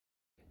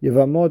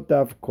Yevamot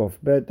Tav Kof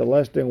Bet. The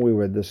last thing we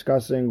were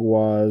discussing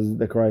was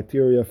the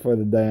criteria for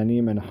the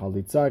Dayanim and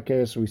Halitza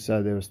case. We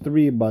said there was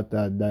 3, but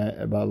a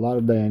lot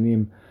of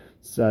Dayanim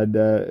said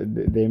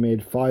they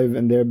made 5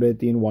 in their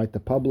Beitin. Why? To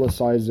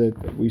publicize it.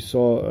 We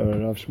saw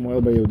Rav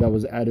Shmuel Bar Yehuda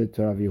was added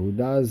to Rav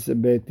Yehuda's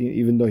Beitin,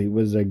 even though he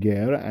was a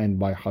ger, and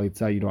by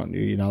Halitza you're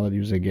not allowed to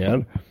use a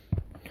ger.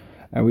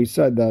 And we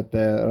said that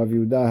Rav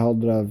Yehuda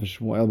held Rav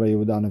Shmuel Bar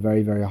Yehuda on a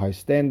very, very high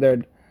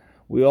standard.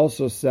 We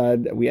also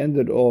said, we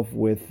ended off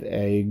with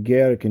a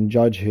ger can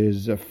judge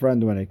his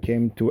friend when it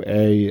came to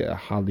a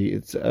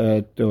Dinei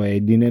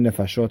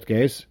Nefashot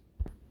case.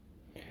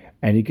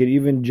 And he could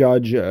even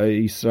judge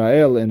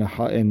Israel in a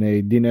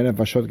Dinei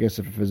Nefashot case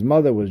if his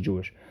mother was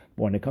Jewish.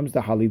 But when it comes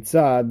to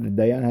Halitza, the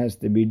Dayan has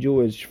to be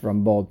Jewish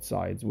from both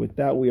sides. With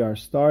that, we are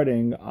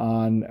starting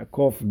on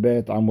Kof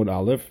Bet Amud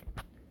Aleph,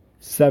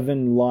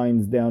 7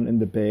 lines down in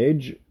the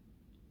page,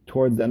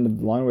 towards the end of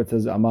the line where it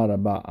says Amar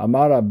Abba.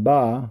 Amar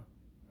Abba,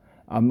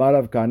 Amar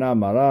Rav Kana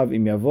Amarav,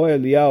 Im Yavo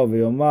Eliyahu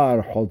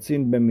ve'yomar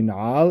Choltzin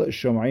b'min'al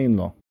shom'in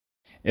lo.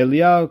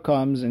 Eliyahu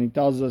comes and he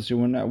tells us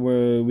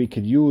where we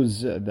could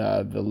use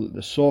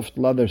the soft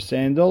leather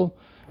sandal.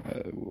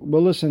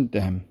 We'll listen to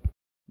him.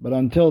 But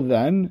until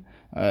then,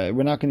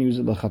 we're not going to use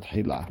it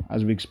l'chatchila,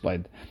 as we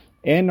explained.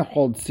 En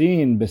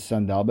Choltzin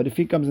b'sandal. But if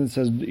he comes and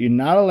says you're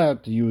not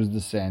allowed to use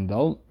the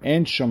sandal,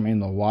 en shom'in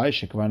lo. Why?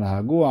 Shekvar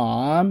nahagu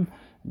ha'am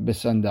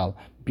b'sandal.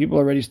 People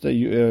already had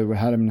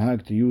him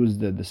minhag to use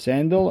the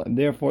sandal.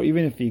 Therefore,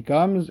 even if he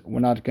comes, we're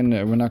not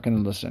gonna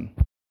listen.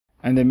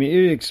 And the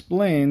Meir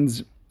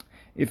explains,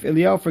 if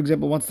Eliyahu, for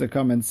example, wants to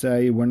come and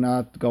say we're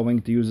not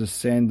going to use a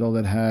sandal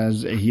that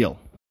has a heel,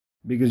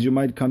 because you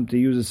might come to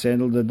use a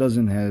sandal that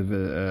doesn't have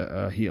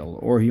a heel,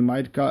 or he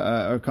might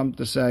come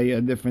to say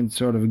a different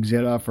sort of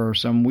gzera for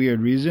some weird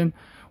reason,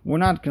 we're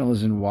not going to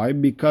listen. Why?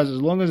 Because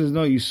as long as there's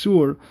no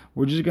yisur,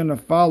 we're just going to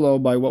follow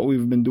by what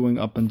we've been doing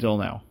up until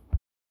now.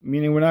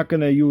 Meaning we're not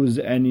going to use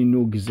any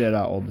new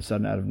gzera all of a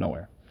sudden out of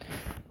nowhere.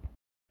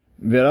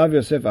 V'Rav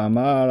Yosef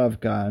Amar Rav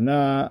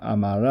Kahana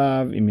Amar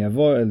Rav Im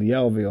Yavo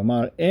Eliyahu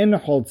ve'yomar En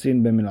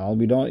Choltzin b'min'al.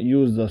 We don't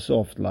use the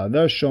soft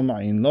leather.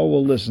 Shom'in lo.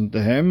 We'll listen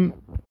to him.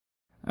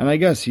 And I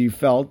guess he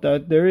felt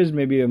that there is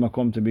maybe a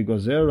makom to be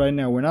gozer. Right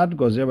now we're not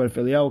gozer, but if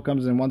Eliyahu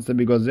comes and wants to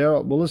be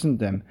gozer, we'll listen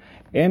to him.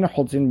 En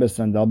Choltzin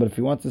b'sandal. But if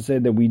he wants to say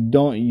that we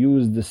don't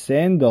use the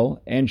sandal,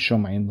 En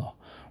Shom'in lo.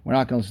 We're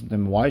not going to listen to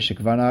them. Why?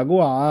 We're not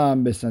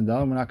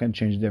going to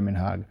change their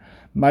minhag.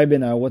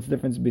 What's the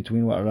difference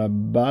between what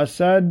Rabba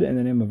said in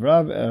the name of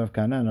Rav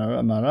Kana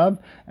and Rav,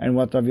 and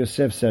what Rav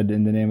Yosef said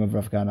in the name of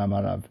Rav Kana and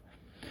Rav?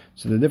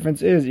 So the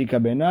difference is,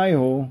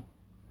 Ikabenaihu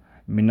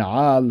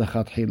min'al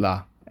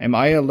lechatchila. Am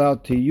I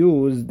allowed to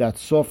use that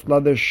soft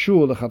leather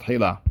shoe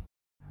lechatchila?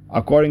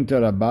 According to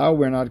Rabba,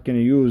 we're not going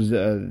to use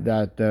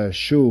that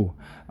shoe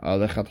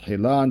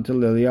lechatchila until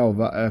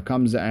Eliyahu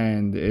comes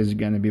and is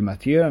going to be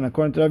matir. And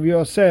according to Rav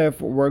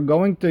Yosef, we're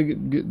going to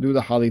do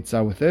the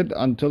halitza with it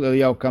until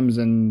Eliyahu comes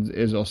and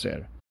is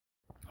oser.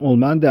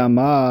 Ulman de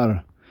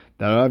Amar,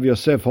 that Rav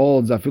Yosef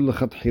holds afil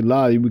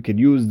lechatchila, we could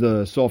use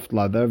the soft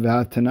leather.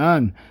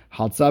 V'hatanan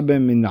halza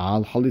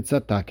b'min'al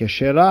halitzata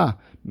keshera.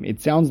 It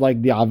sounds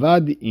like the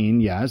avad in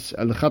yes,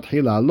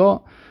 lechatchila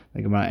lo.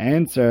 The Gemara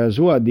answers,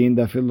 "Hu adin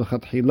dafil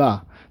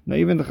lechatchila." Now,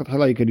 even the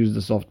chatchila you could use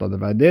the soft leather.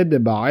 Because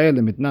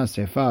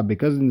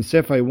in the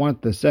sefa you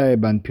want to say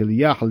ban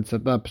piliyah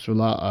halitzata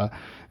psula,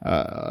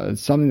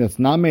 something that's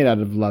not made out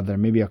of leather,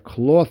 maybe a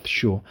cloth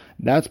shoe.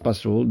 That's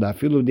pasul.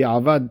 Dafilu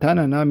di'avad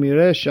tanana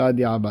miresha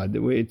di'avad.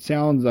 It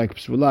sounds like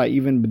psula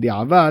even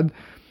di'avad.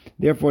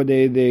 Therefore,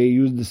 they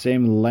use the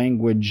same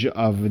language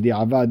of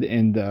di'avad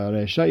in the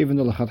resha, even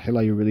though the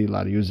chatchila you're really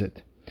allowed to use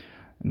it.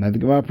 And the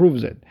Gemara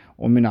proves it.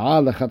 And how?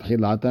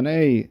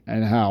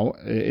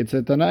 It's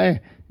a tana'eh.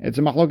 It's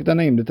a machlok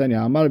tanaim. The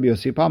Tanya Amar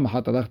b'Yossi pam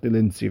achat alachti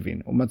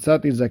l'Nitzivin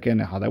umatzati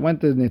zaken echad. I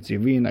went to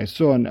Nitzivin. I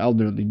saw an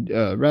elderly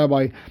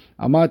rabbi.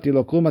 Amarti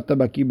lo kol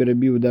matabaki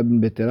b'Rabbi Yehuda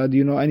ben Betera. Do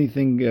you know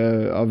anything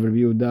of Rabbi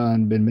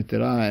Yehuda ben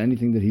Betera?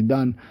 Anything that he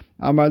done?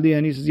 Amar li,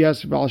 and he says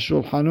yes. V'al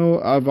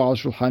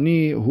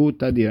shulchani hu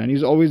tadir, and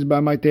he's always by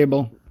my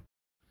table.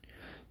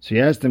 So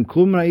he asked him,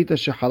 Klum ra'ita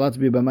shechalatz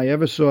b'bama. You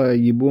ever saw a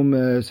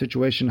yibum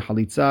situation,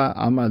 halitza?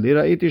 Amar li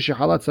ra'iti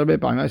shechalatz rabbi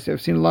pa'am.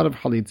 I've seen a lot of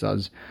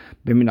halitzas.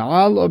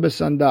 B'min'al or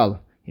b'sandal?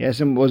 He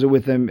asked him, was it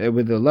with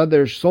the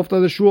leather, soft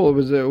leather shoe, or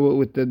was it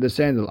with the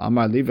sandal?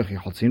 Amar li v'chi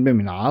chaltzin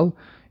b'min'al.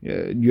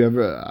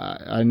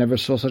 I never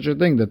saw such a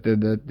thing, that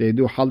they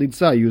do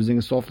halitza using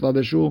a soft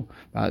leather shoe.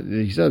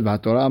 He says,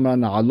 V'hatorah amra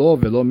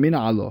na'alo v'lo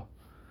min'alo.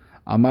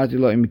 Amarti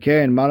lo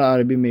imkein mara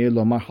Rabbi Meir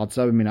lo mar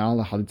chatza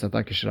b'min'al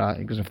halitzata kishra.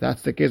 Because if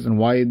that's the case, then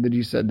why did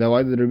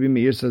Rabbi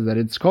Meir say that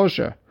it's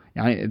kosher?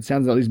 It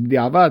sounds at least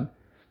b'di'avad.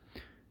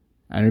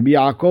 And Rabbi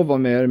Yaakov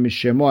Omer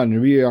Mishemo, and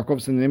Rabbi Yaakov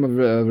said in the name of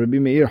Rabbi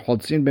Meir,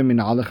 Chotzin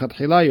b'min'al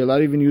lechatchila. You're allowed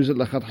to even use it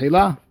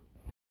lechatchila.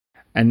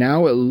 And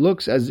now it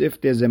looks as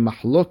if there's a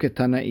mahloket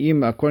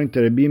tanaim according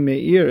to Rabbi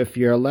Meir, if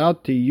you're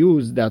allowed to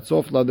use that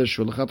soft leather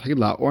shoe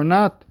lechatchila or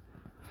not.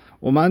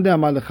 Uman de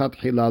amar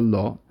lechatchila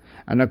lo.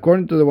 And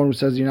according to the one who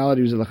says you're not allowed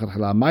to use it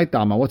lechatchila, my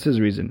tama, what's his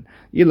reason?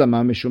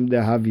 Ilama mishum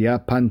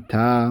dehavya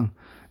panta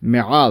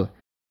me'al.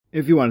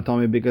 If you want to tell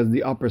me because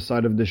the upper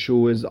side of the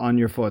shoe is on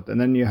your foot,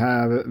 and then you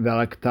have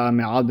verakta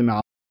me'al de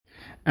me'al,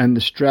 and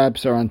the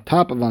straps are on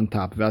top.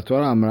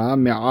 V'atorah amra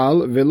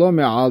me'al velo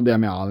me'al de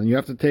me'al, and you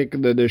have to take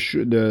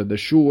the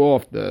shoe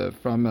off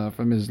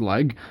from his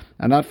leg,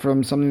 and not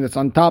from something that's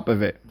on top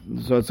of it.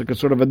 So it's like a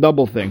sort of a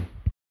double thing.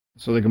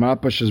 So the Gemara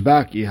pushes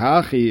back.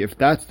 If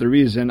that's the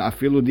reason,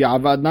 afilu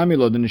di'avad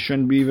namilo, then it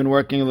shouldn't be even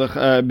working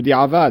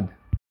b'di'avad.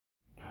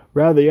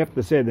 Rather, you have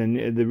to say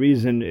then the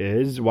reason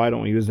is why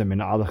don't we use them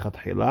in al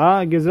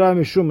chatchila? Gezra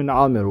mishum min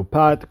al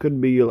merupat. Could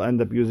be you'll end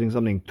up using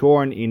something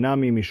torn.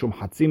 Inami mishum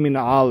hatzi min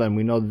al, and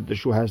we know that the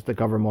shoe has to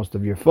cover most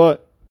of your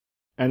foot.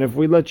 And if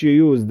we let you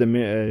use the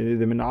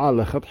min al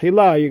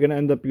chatchila, you're going to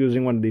end up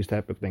using one of these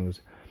type of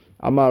things.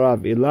 Amar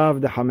Rav ilav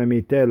de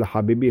hamemite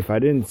lehabibi.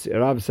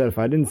 Rav said, if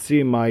I didn't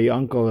see my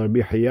uncle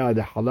Rabbi Hiya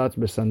the halatz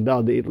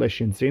besandal the itla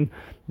shinsin,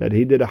 that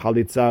he did a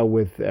halitza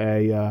with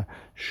a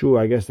shoe,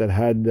 I guess that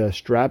had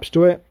straps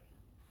to it.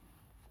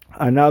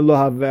 I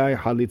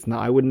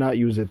would not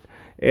use it.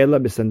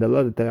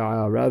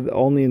 Rather,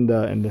 only in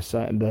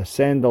the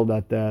sandal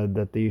that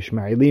the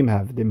Ishmaelim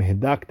have.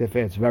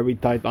 It's very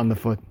tight on the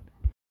foot.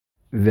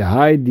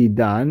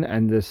 Didan,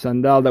 and the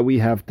sandal that we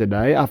have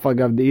today,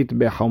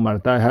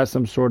 has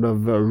some sort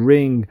of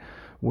ring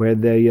where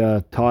they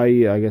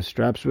tie, I guess,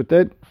 straps with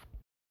it,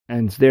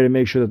 and it's there to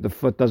make sure that the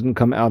foot doesn't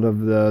come out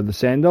of the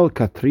sandal.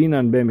 Katrina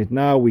and Bemit.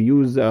 Now we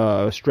use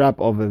a strap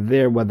over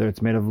there, whether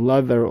it's made of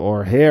leather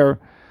or hair.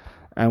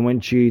 And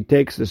when she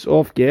takes this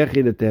off,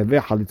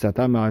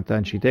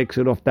 and she takes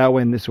it off that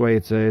way, and this way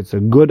it's a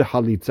good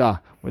halitza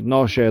with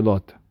no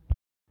sheilot.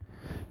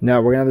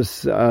 Now we're going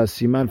to have a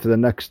siman for the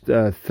next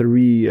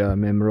three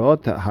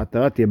memrot,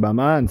 hatarat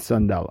yebama and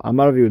sandal.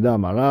 Amar v'yuda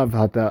amarav,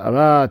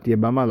 hatarat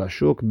yebama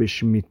lashuk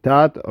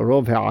b'shmitat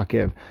rov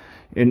ha'akev.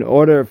 In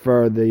order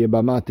for the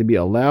yebama to be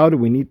allowed,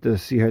 we need to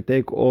see her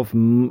take off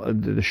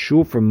the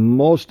shoe from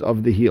most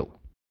of the heel.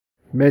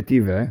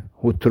 Metive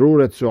hutru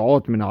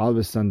retzuot min al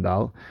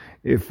v'sandal.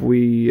 If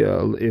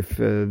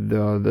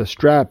the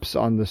straps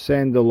on the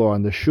sandal or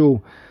on the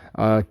shoe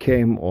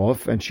came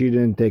off and she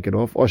didn't take it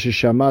off, or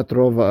shishamat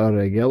rova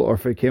regel, or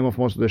if it came off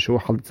most of the shoe,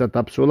 halitza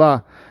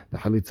tapsula, the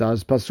halitza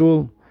is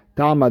pasul.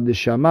 Ta'amad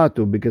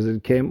shamatu, because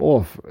it came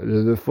off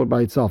the foot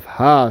by itself.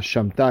 Ha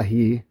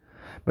shamtahi,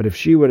 but if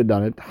she would have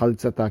done it,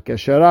 halitza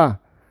kashera.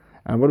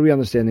 And what are we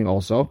understanding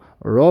also?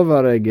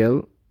 Rova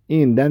regel,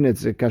 then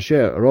it's a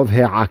kasher. Rov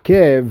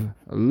he'akev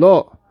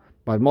lo,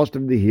 but most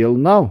of the heel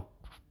no.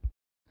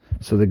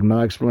 So the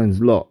Gemara explains,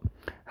 lo.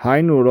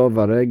 Hainu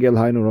rova regel,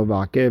 hainu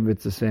rova akev,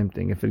 it's the same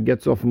thing. If it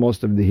gets off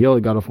most of the heel,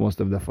 it got off most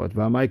of the foot.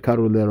 V'amai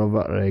karu le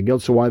rova regel,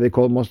 so why they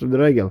call it most of the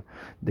regel?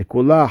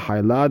 Dekula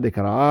hayla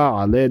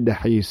dekara'a ale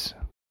dehis.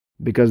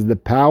 Because the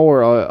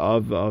power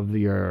of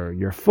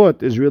your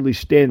foot is really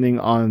standing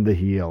on the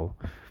heel.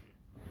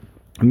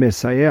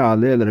 Mesayeh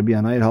ale Rabbi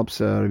Yanai, it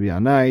helps Rabbi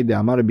Yanai, de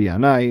amar Rabbi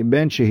Yanai,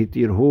 ben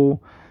shehitirhu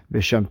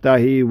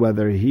v'shamtahi,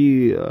 whether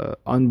he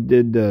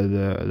undid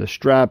the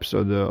straps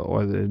or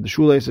the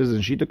shoelaces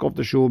and she took off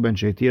the shoe, ben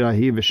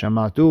sheitirahi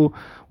v'shamatu,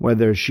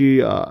 whether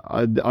she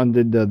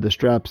undid the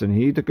straps and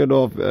he took it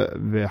off,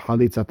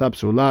 v'halitzata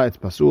psula, it's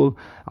pasul,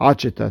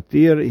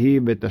 achetatir hi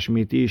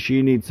v'tashmiti,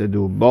 she needs to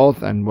do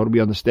both. And what do we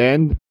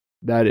understand?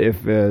 That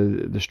if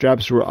the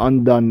straps were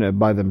undone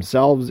by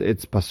themselves,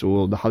 it's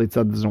pasul, the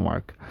halitzah doesn't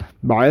work.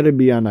 Ba'ay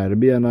Rabbi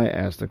Yanai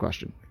asked the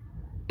question.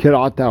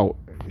 Kiratau,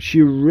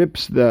 she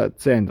rips the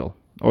sandal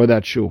or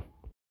that shoe.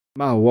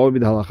 Ma, what would be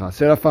the halacha?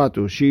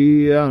 Serafatu,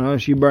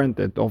 she burnt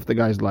it off the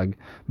guy's leg.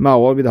 Ma,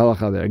 what would be the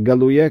halacha there?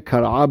 Galuye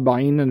kar'a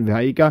ba'inan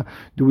v'haika.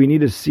 Do we need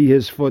to see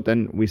his foot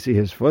and we see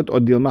his foot? Or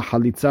dilma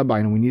halitza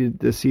ba'in, we needed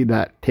to see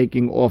that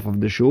taking off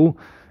of the shoe.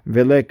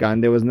 Veleka,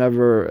 and it was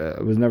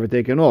never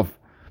taken off.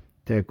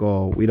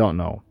 Teko, we don't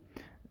know.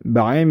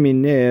 Ba'ay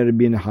mineh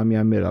Rabbi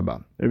Nehemiah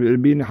miraba.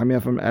 Rabbi Nehemiah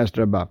from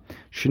Astraba.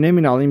 Shnei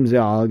min alim ze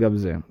al gav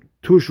ze.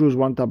 Two shoes,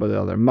 one top of the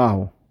other.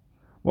 Mahu.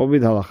 What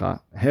with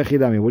halacha?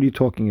 Hechidami. What are you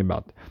talking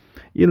about?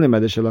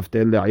 Let's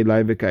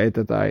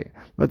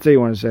say you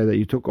want to say that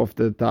you took off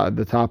the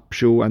top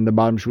shoe and the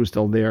bottom shoe is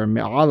still there.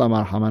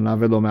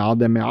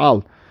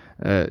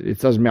 It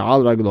says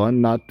me'al raglo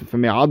and not for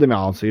me'al de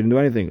me'al, so you didn't do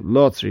anything.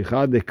 Lo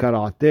tzricha de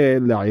karate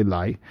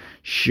le'ilai.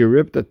 She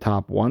ripped the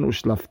top one,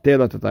 ushlafte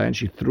latatay, and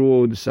she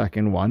threw the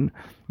second one.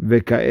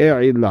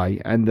 Veka'e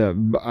ilai, and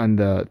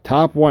the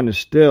top one is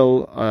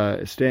still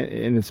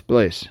in its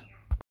place.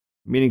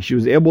 Meaning she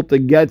was able to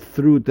get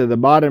through to the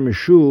bottom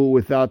shoe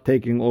without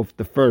taking off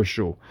the first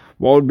shoe.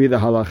 What would be the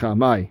halacha?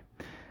 Mai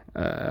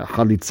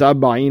Chalitza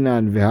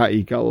ba'inan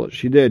v'ha'ika,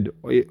 she did,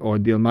 or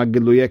dilma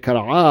geluye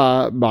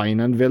kar'a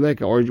ba'inan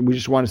v'leka, or we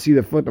just want to see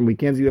the foot and we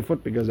can't see the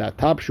foot because that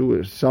top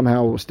shoe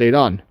somehow stayed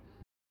on.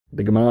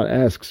 The Gemara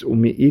asks,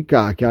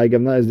 Umi'ika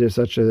ka'igavna, is there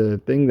such a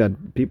thing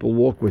that people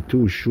walk with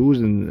two shoes,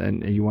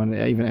 and you want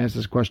to even ask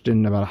this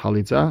question about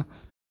chalitza?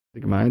 The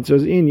Gemara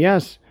answers,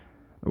 yes.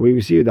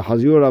 We see the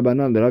Hazir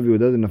Rabbanan, the Rav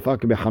Yehuda, the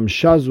Nafak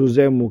b'chamsha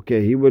zuzeh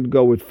mukeh. He would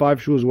go with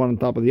 5 shoes, one on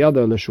top of the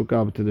other,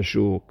 l'shukab, to the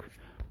shuk.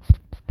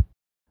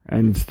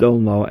 And still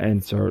no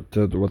answer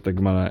to what the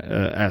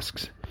Gemara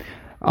asks.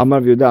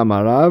 Amar Yehuda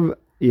Amar Rav,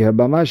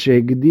 Yebama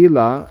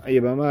shehegdila,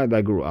 Yebama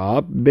that grew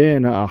up,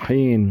 ben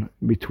ha'achin,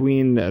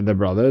 between the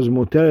brothers,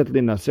 muteret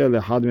linaseh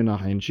lehad min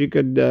ha'achin. She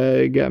could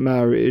get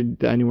married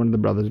to any one of the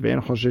brothers.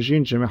 Ve'en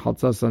chosheshin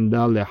shemechatza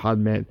sandal lehad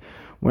med.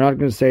 We're not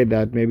going to say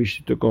that maybe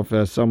she took off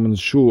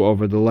someone's shoe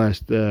over the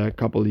last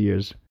couple of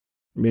years.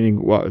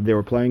 Meaning, they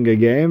were playing a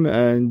game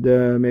and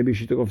maybe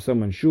she took off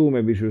someone's shoe,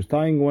 maybe she was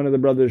tying one of the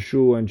brothers'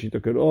 shoe and she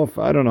took it off.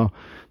 I don't know.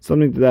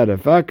 Something to that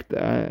effect.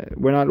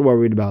 We're not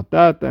worried about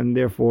that, and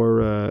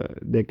therefore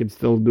they could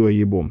still do a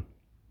yibum.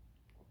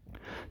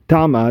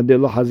 Tama de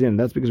lo hazina.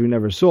 That's because we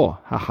never saw.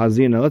 Ha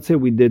hazina. Let's say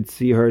we did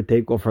see her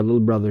take off her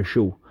little brother's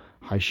shoe.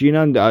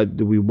 Hashinan,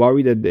 do we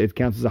worry that it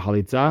counts as a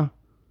halitza?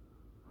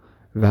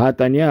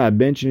 והתניא,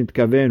 בין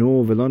שנתכוון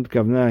הוא ולא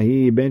נתכוונה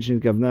היא, בין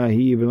שנתכוונה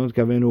היא ולא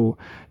נתכוון הוא.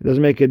 It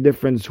doesn't make a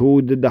difference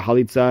who did the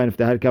halitza and if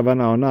they had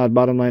kavana or not.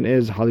 Bottom line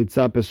is,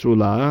 halitza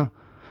pesula.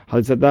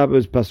 Halitzata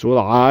is pasul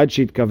עד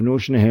שהתכוונו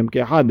שניהם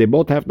כאחד. They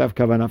both have to have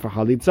kavana for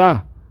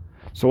halitza.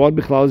 So what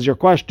bichlal is your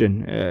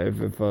question?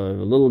 If a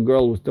little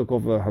girl was took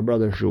off her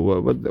brother's shoe,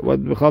 what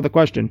bichlal the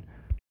question?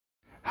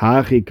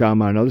 Hachi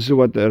kamar. Now this is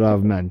what the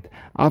Rav meant.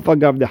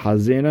 Afagav de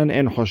hazinan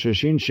en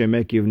chosheshin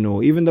shemek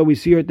yivnu. Even though we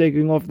see her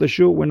taking off the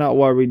shoe, we're not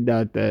worried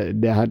that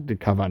they had the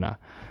kavana.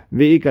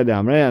 Ve'ika de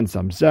amrei, and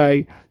some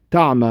say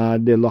ta'ama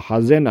de lo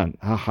hazinan.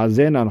 Ha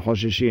hazinan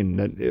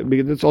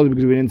chosheshin. That's only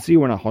because we didn't see,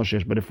 we're not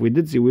choshesh. But if we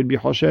did see, we'd be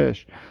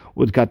choshesh.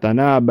 Ud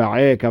katana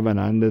ba'e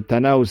kavana. And the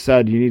Tana who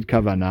said you need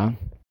kavana,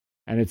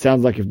 and it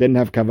sounds like if they didn't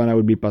have kavana, it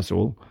would be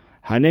pasul.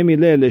 Hanemi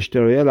le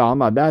l'shteriyel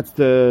alma. That's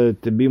to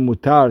be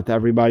mutar to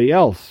everybody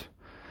else.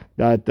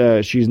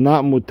 That she's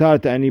not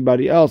mutar to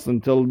anybody else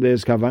until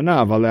there's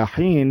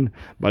kavanah.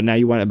 But now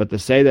you want, but to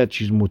say that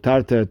she's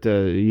mutar to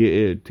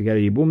get a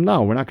yibum,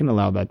 no, we're not going to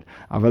allow that.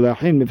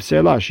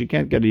 She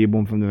can't get a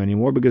yibum from them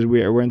anymore because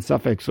we're in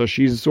safek. So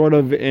she's sort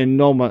of in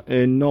no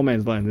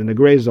man's land, in the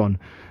gray zone.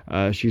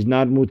 She's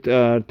not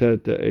mutar to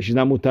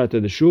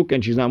the shuk,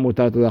 and she's not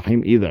mutar to the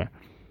achim either.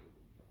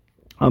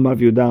 Amar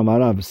Yehuda Amar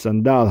Rav,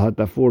 sandal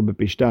hatafur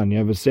bepishtan. You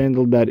have a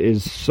sandal that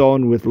is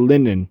sewn with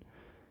linen.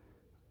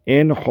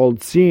 In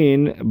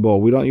holtzin, but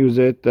we don't use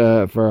it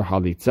for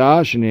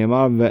halitza.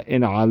 Shneimar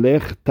in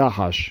alech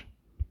tahash.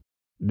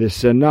 The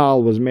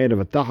sandal was made of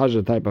a tahash,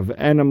 a type of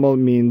animal,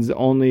 means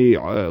only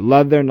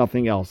leather,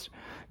 nothing else.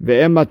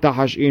 Ve'ema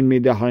tahash in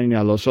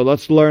midaharinalo. So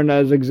let's learn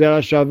as a gzera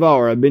shava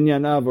or a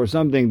binyanav or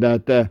something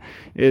that that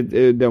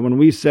when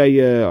we say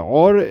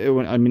or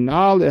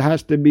minal, it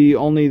has to be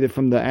only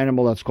from the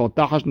animal that's called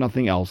tahash,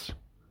 nothing else.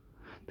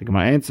 The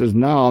Gemara answers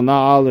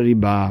na'al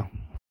riba.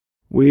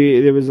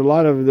 There was a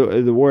lot of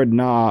the word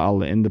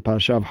na'al in the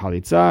parasha of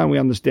halitza, and we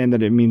understand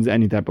that it means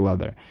any type of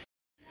leather.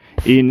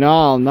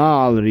 Inal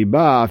na'al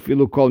riba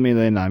afilu kol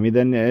milenami.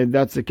 Then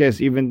that's the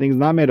case. Even things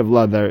not made of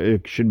leather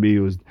it should be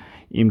used.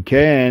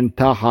 Imken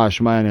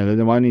tahash ma'anel.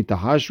 Then why need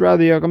tahash?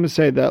 Rather, you're going to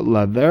say that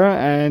leather,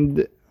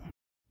 and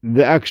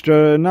the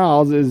extra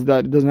na'als is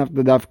that it doesn't have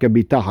to dafka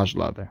be tahash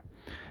leather.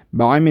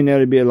 Ba'amin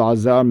Rabbi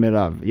Elazar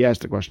mirav. He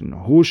asked the question: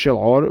 Who shall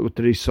or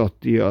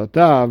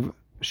utrisotiotav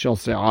shall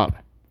se'ar?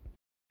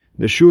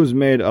 The shoe is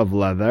made of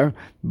leather,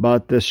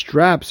 but the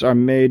straps are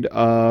made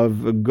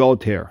of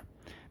goat hair.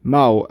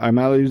 Mao, am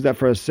I allowed to use that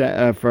for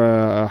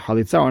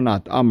halitza or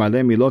not? Amar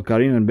lemi lo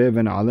karin and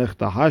beven alech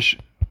tahash.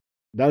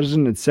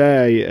 Doesn't it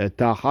say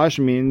tahash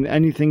mean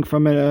anything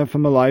from a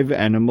live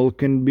animal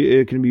can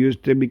be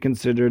used to be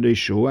considered a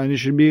shoe, and it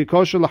should be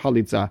kosher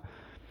halitza.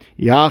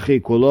 Yachi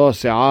kulo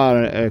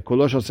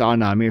shel se'ar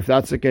nami. If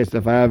that's the case,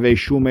 if I have a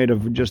shoe made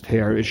of just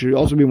hair, it should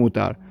also be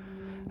mutar.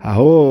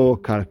 Haho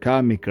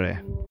karka mikre.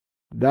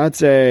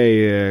 That's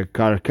a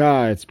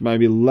karka. It's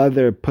maybe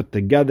leather put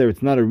together.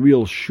 It's not a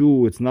real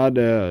shoe. It's not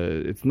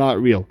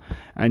real,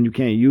 and you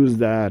can't use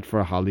that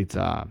for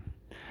halitza.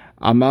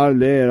 Amar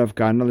le Rav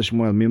Kahana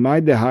l'Shmuel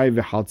mimai dehai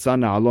v'chaltza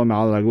na'alo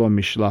me'al raglo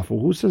mishlafu.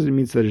 Who says it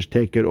means to just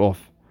take it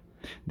off?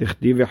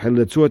 Dichtiv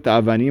v'chiletzu et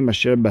avanim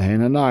asher behen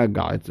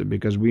hanaga.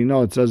 Because we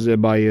know it says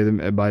by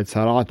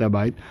tzarat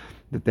abayit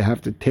that they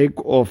have to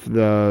take off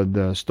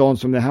the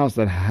stones from the house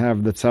that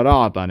have the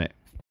tzarat on it.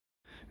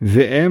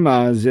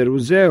 Ve'ema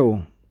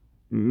zeruzeu.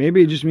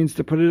 Maybe it just means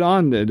to put it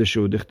on the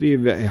shoe.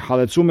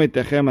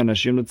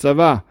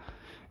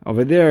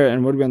 Over there,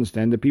 and what do we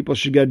understand? The people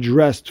should get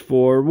dressed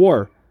for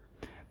war.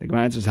 The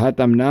Gemara says,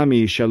 Hatam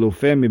nami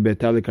shalufe mi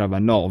betali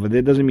krava. No, over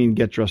there doesn't mean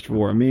get dressed for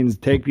war. It means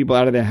take people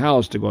out of their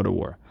house to go to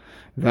war.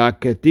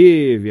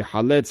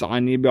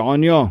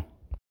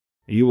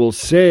 You will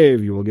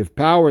save, you will give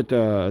power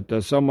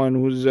to someone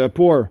who's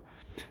poor.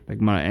 The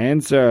Gemara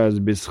answers,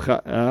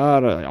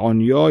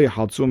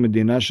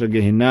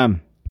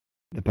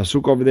 the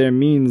pasuk over there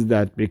means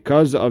that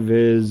because of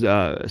his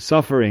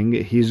suffering,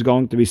 he's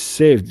going to be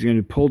saved. He's going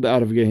to be pulled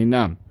out of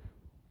Gehinnom.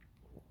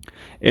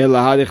 It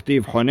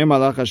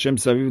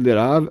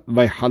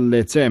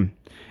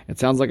It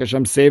sounds like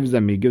Hashem saves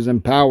them. He gives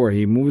them power.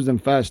 He moves them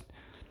fast.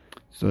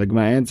 So the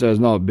Gemara answer is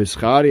no.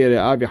 Because of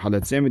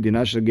the tzaddikim,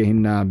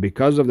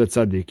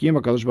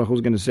 HaKadosh Baruch Hu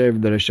is going to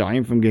save the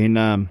Resha'im from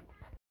Gehinnom.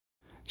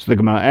 So the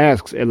Gemara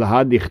asks,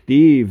 Elahad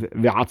dichtiv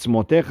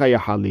ve'atzmotecha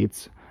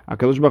yachalitz.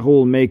 HaKadosh Baruch Hu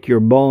will make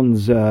your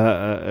bones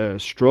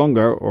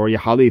stronger, or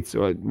yachalitz.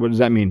 What does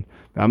that mean?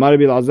 Ve'amar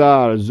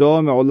Bilazar, zo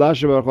me'olah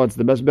shebaruch, it's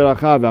the best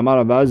beracha.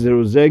 Ve'amar Avaz,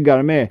 zeruzeh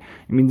garmeh. It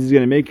means he's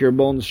going to make your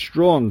bones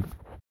strong.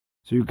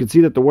 So you can see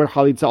that the word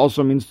chalitza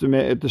also means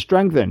to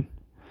strengthen.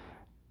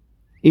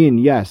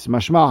 Yes,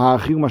 mashma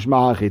ha'achi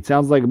mashma ha'achi. It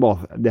sounds like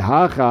both. The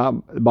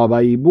ha'acha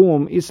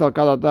ba'bayibum isal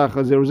kalatach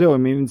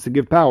zeruzeh means to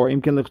give power.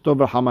 Im ken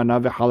lichtov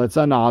v'hamana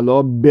v'chalitza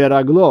na'alo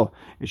beraglo.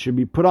 It should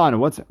be put on.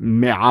 What's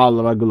me'al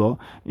raglo?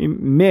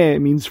 Me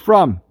means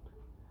from.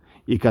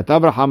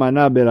 Ikatav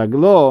v'hamana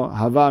beraglo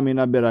hava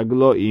mina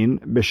beraglo in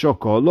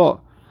beshoko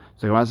lo.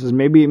 So Gemara says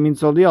maybe it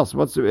means something else.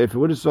 If it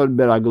would have said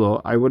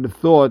beraglo, I would have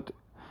thought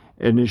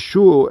in his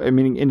shoe,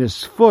 meaning in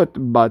his foot,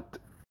 but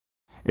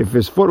if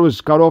his foot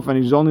was cut off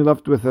and he's only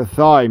left with a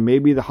thigh,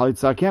 maybe the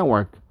chalitza can't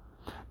work.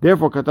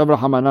 Therefore, katav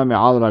rahamana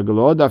me'al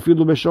raglo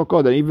dafilu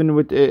b'shoko. That even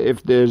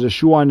if there's a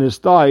shoe on his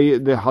thigh,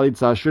 the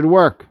chalitza should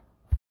work.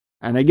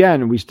 And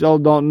again, we still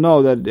don't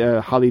know that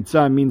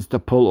chalitza means to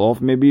pull off.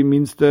 Maybe it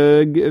means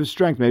to give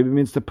strength. Maybe it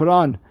means to put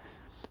on.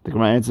 The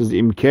Gemara answers,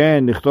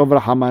 imken nichtov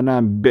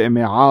rahamana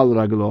me'al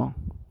raglo.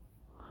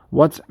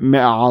 What's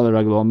me'al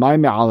raglo? My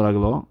me'al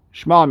raglo.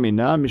 Shma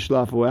mina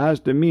mishlafu. It has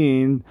to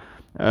mean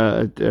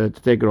to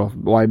take it off.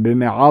 Why?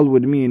 B'me'al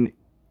would mean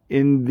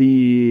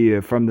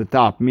from the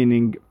top,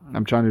 meaning,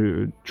 I'm trying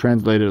to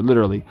translate it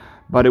literally,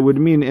 but it would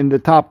mean in the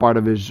top part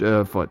of his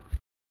foot.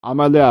 This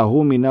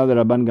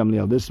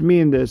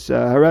means this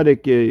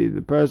heretic,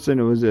 the person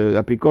who was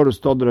Apikorus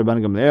told the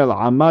Rabban Gamliel,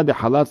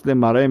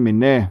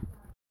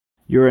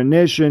 you're a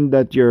nation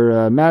that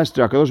your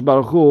master, HaKadosh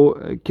Baruch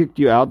Hu, kicked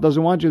you out,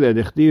 doesn't want you there.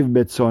 Dichtiv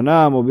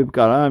betzonam o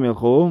bibkaram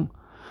yilchu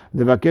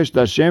levakesh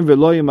Hashem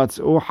velo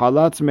yimatz'u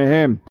halatz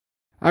mehem.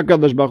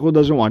 HaKadosh Baruch Hu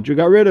doesn't want you,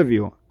 got rid of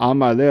you.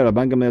 Amar le,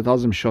 Rabban Gamliel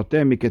tells him,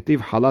 shoteh miketiv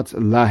halatz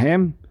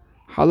lahem,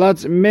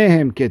 halatz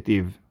mehem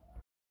ketiv.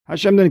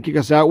 Hashem didn't kick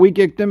us out, we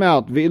kicked him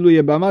out. Ve'ilu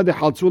yebama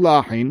dehaltzu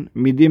la'achin,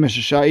 midim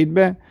eshesha'id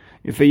be.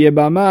 If a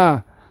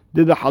yebama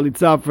did the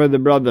halitza for the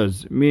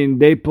brothers, meaning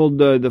they pulled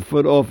the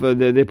foot off,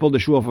 they pulled the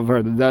shoe off of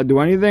her, did that do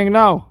anything?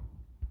 No.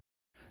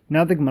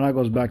 Now the Gemara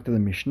goes back to the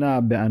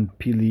Mishnah, be'an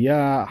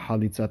piliya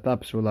halitzata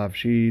psulav.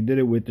 She did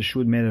it with the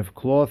shoe made of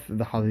cloth,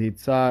 the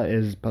halitza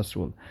is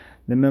pasul.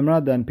 The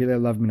memra the anpiliya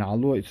lav min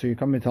alu. So you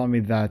come and tell me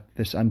that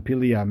this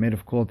anpiliya made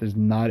of cloth is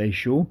not a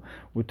shoe.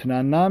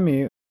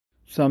 Utananami,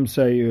 some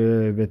say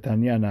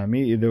v'tanya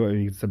nami, either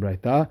way it's the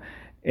braita.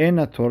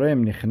 Ena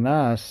torem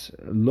nichnas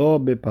lo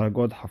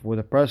beparagod hafud.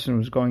 The person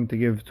who's going to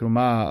give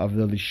truma of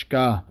the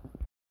lishka,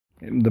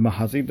 the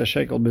mahazit, the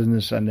shekel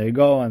business, and they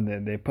go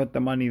and they put the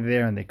money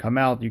there and they come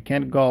out. You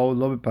can't go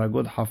lo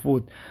beparagod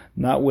hafud,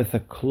 not with a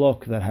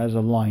cloak that has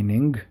a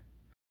lining.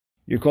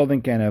 Your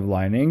clothing can't have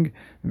lining.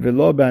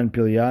 Velo ban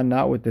pilya,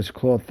 not with this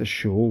cloth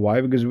shoe.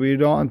 Why? Because we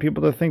don't want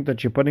people to think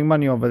that you're putting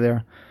money over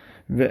there.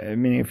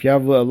 Meaning, if you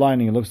have a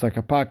lining, it looks like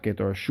a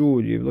pocket, or a shoe.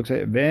 It looks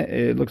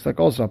like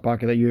also a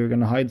pocket that you're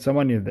going to hide some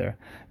money there.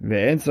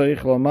 And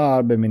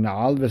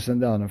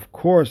of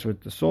course,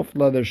 with the soft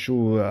leather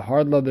shoe,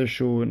 hard leather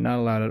shoe, not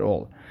allowed at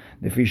all.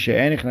 Because we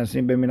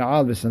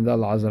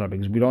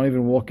don't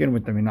even walk in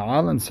with the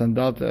min'al and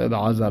sandal the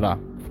azara.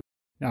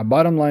 Now,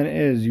 bottom line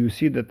is, you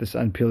see that this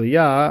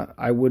anpiliya,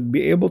 I would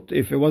be able to,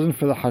 if it wasn't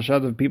for the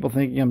hashad of people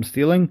thinking I'm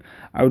stealing,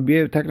 I would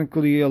be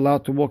technically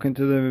allowed to walk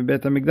into the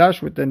Beit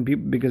HaMikdash with them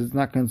people, because it's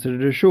not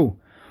considered a shoe.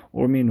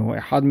 Or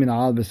ehad min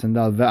al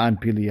v'sandal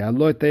ve'anpiliya,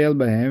 lo yitayel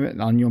b'hem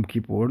on Yom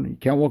Kippur. You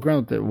can't walk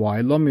around with it. Why?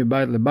 Lo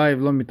mibayit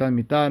lebayit, lo mital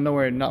mitah,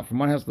 nowhere, not from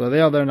one house to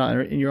the other, not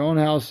in your own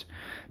house,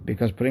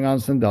 because putting on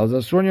sandals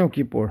is on Yom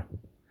Kippur.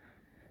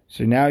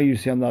 So now you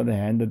see on the other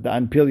hand that the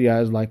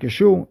anpiliya is like a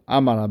shoe.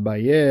 Amar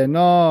Abaye,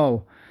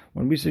 no.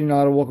 When we say you're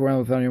not allowed to walk around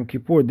with Yom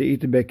Kippur,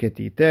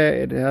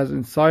 it has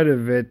inside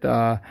of it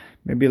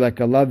maybe like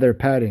a leather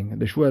padding.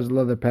 The shoe has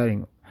leather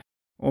padding.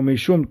 Or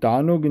mishum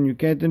ta'anug, and you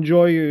can't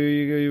enjoy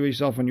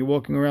yourself when you're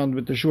walking around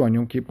with the shoe on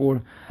Yom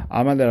Kippur.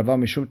 And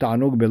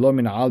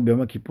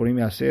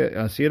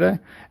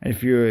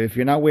if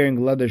you're not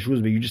wearing leather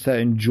shoes, but you just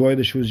enjoy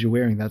the shoes you're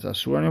wearing, that's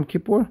asur on Yom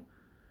Kippur.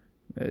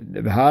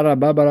 Rabba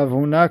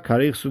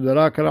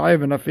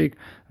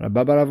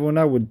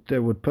Ravuna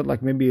would put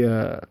like maybe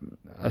a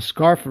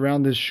scarf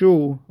around his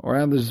shoe or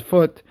around his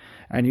foot,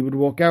 and he would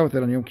walk out with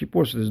it on Yom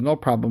Kippur, so there's no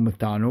problem with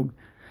Tanug.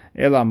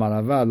 Ela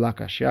marava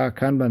lakashya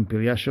kan ben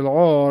pilya shel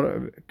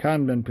or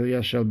kan ben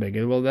pilya shel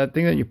beged. Well, that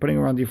thing that you're putting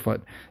around your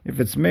foot, if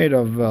it's made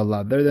of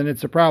leather, then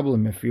it's a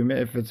problem. If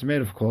it's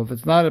made of cloth,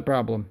 it's not a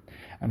problem.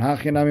 And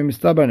hachinami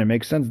mistaban, it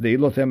makes sense. The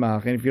ilotem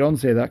and if you don't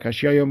say that,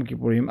 kashya Yom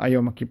Kippurim,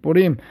 ayom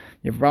Kippurim,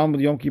 you have a problem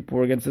with Yom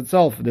Kippur against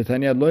itself. The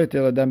tanya lo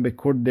yetel adam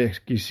bekur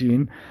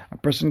kisin. A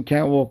person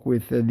can't walk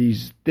with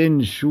these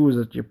thin shoes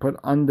that you put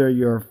under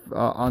your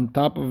on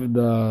top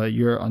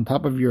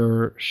of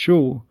your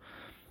shoe.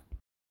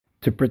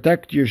 to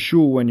protect your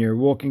shoe when you're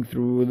walking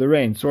through the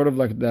rain, sort of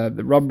like the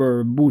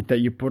rubber boot that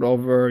you put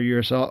over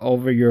your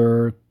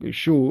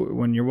shoe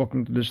when you're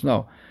walking through the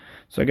snow.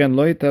 So again,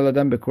 lo yitel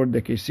adam bekur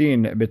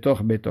dekisin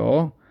betoch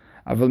beto,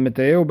 aval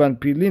metayeu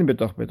banpilin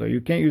betoch beto. You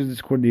can't use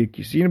this kur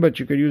dekisin, but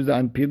you could use the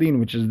anpilin,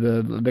 which is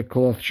the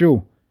cloth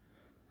shoe.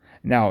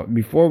 Now,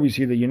 before we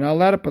see that you're not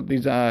allowed to put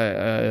these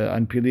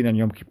anpilin on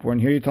Yom Kippur,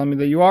 and here you tell me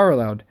that you are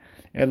allowed.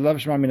 So you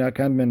have to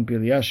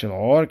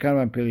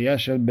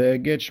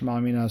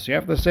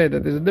say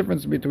that there's a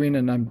difference between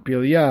an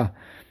anpiliyah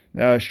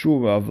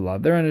shoe of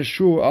leather and a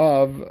shoe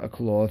of a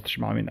cloth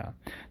shmamina.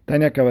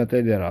 Tanya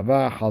kavate de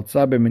Rava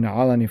haltza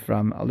b'min'al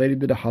nifram. A lady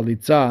did a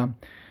halitza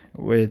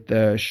with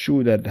a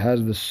shoe that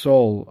has the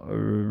sole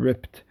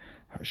ripped.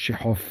 She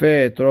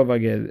hofet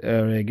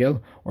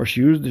regel, or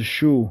she used the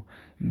shoe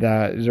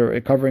that is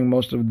covering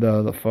most of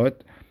the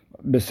foot.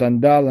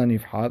 Besandal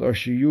hanifhat, or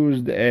she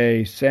used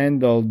a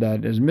sandal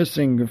that is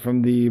missing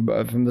from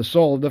the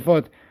sole of the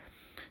foot.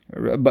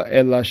 But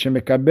ela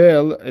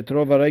shemekabel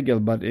etrova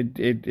regel, but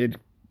it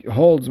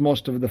holds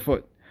most of the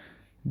foot.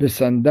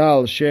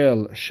 Besandal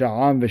shel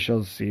sha'am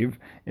v'shel siv.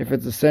 If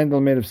it's a sandal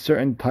made of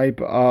certain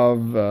type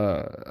of,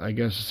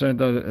 a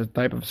certain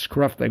type of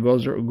scruff that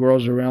grows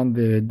around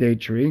the date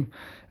tree,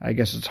 I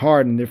guess it's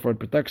hard and therefore it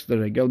protects the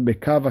regel.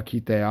 Bekava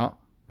kitea.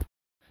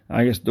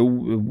 I guess the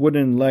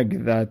wooden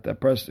leg that the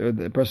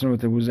person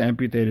with it was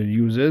amputated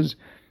uses.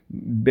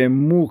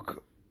 Bemuk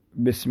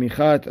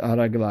besmichat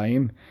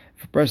haraglaim.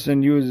 If a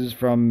person uses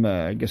from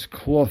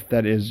cloth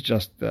that is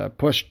just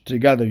pushed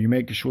together, you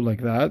make a shoe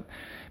like that.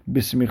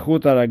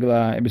 Besmichat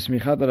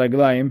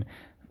haraglaim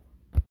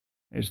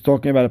is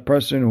talking about a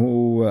person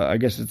who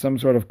it's some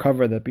sort of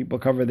cover that people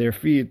cover their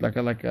feet, like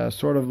a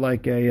sort of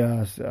like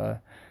a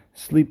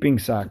sleeping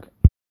sack.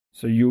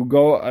 So you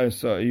go,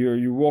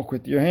 you walk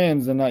with your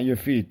hands and not your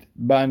feet.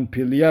 Ban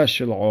pilya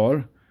shel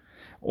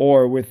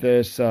or with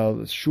this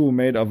shoe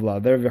made of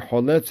leather.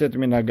 V'choletzet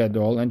min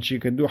hagadol, and she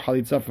could do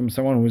halitza from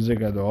someone who is a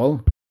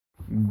gadol.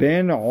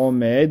 Ben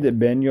omed,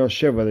 ben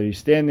yoshev, whether he's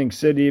standing,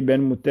 sitting,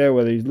 ben muteh,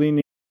 whether he's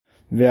leaning.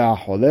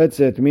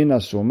 V'choletzet min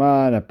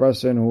asuman, a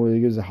person who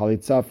gives a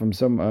halitza from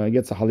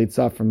gets a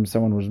halitza from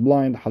someone who's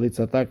blind.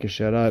 Halitzata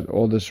kesherat,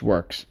 all this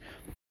works.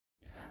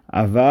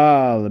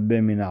 Aval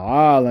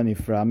b'min'al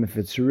hanifram, if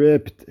it's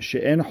ripped,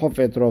 she'en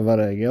hofet rova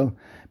regel,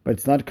 but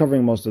it's not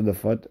covering most of the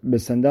foot.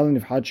 B'sandal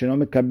nifhat she'no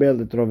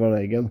mekabel et rova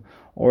regel,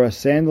 or a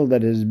sandal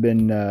that has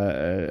been,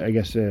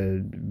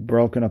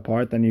 broken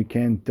apart, and you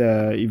can't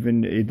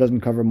it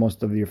doesn't cover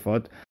most of your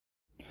foot.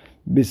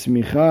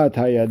 Bismichat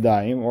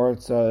hayadayim, or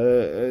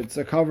it's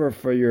a cover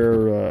for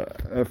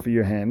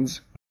your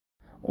hands.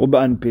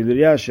 Uban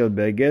pilriya shel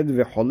beged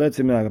v'choletz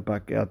min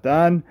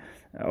ha'pakatan.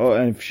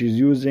 And if she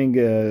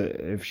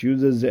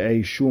uses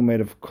a shoe made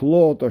of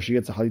cloth, or she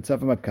gets a halitza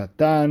from a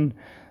katan,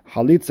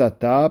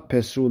 halitzata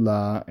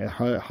pesula,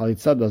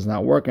 halitza does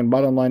not work. And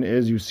bottom line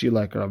is, you see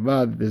like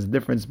Ravad, there's a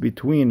difference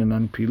between an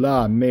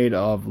anpila made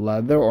of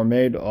leather or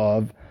made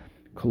of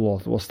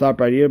cloth. We'll stop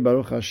right here.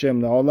 Baruch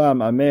Hashem,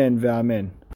 Le'olam, Amen ve'amen.